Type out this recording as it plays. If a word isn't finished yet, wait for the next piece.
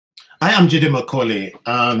I am Jide Macaulay.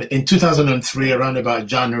 In 2003, around about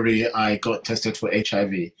January, I got tested for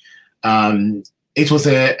HIV. It was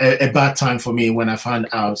a bad time for me when I found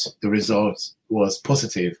out the result was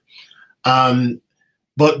positive.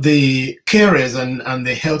 But the carers and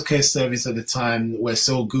the healthcare service at the time were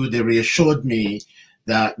so good. They reassured me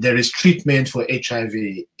that there is treatment for HIV,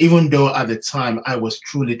 even though at the time I was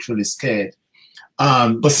truly, truly scared.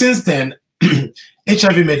 But since then,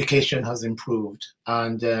 HIV medication has improved,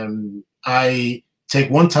 and I take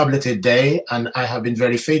 1 tablet a day, and I have been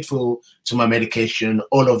very faithful to my medication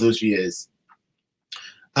all of those years.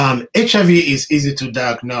 HIV is easy to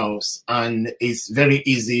diagnose, and it's very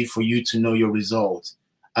easy for you to know your result.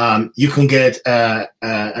 You can get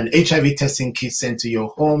an HIV testing kit sent to your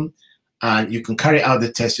home, and you can carry out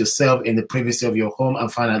the test yourself in the privacy of your home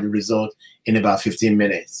and find out the result in about 15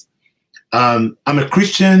 minutes. I'm a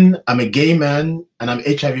Christian, I'm a gay man, and I'm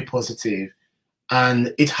HIV positive,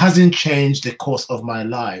 and it hasn't changed the course of my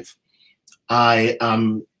life. I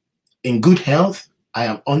am in good health, I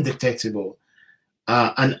am undetectable.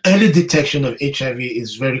 An early detection of HIV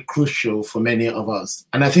is very crucial for many of us,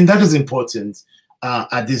 and I think that is important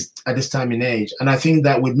at this time in age. And I think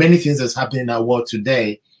that with many things that's happening in our world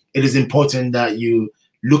today, it is important that you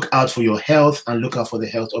look out for your health and look out for the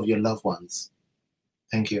health of your loved ones.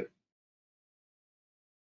 Thank you.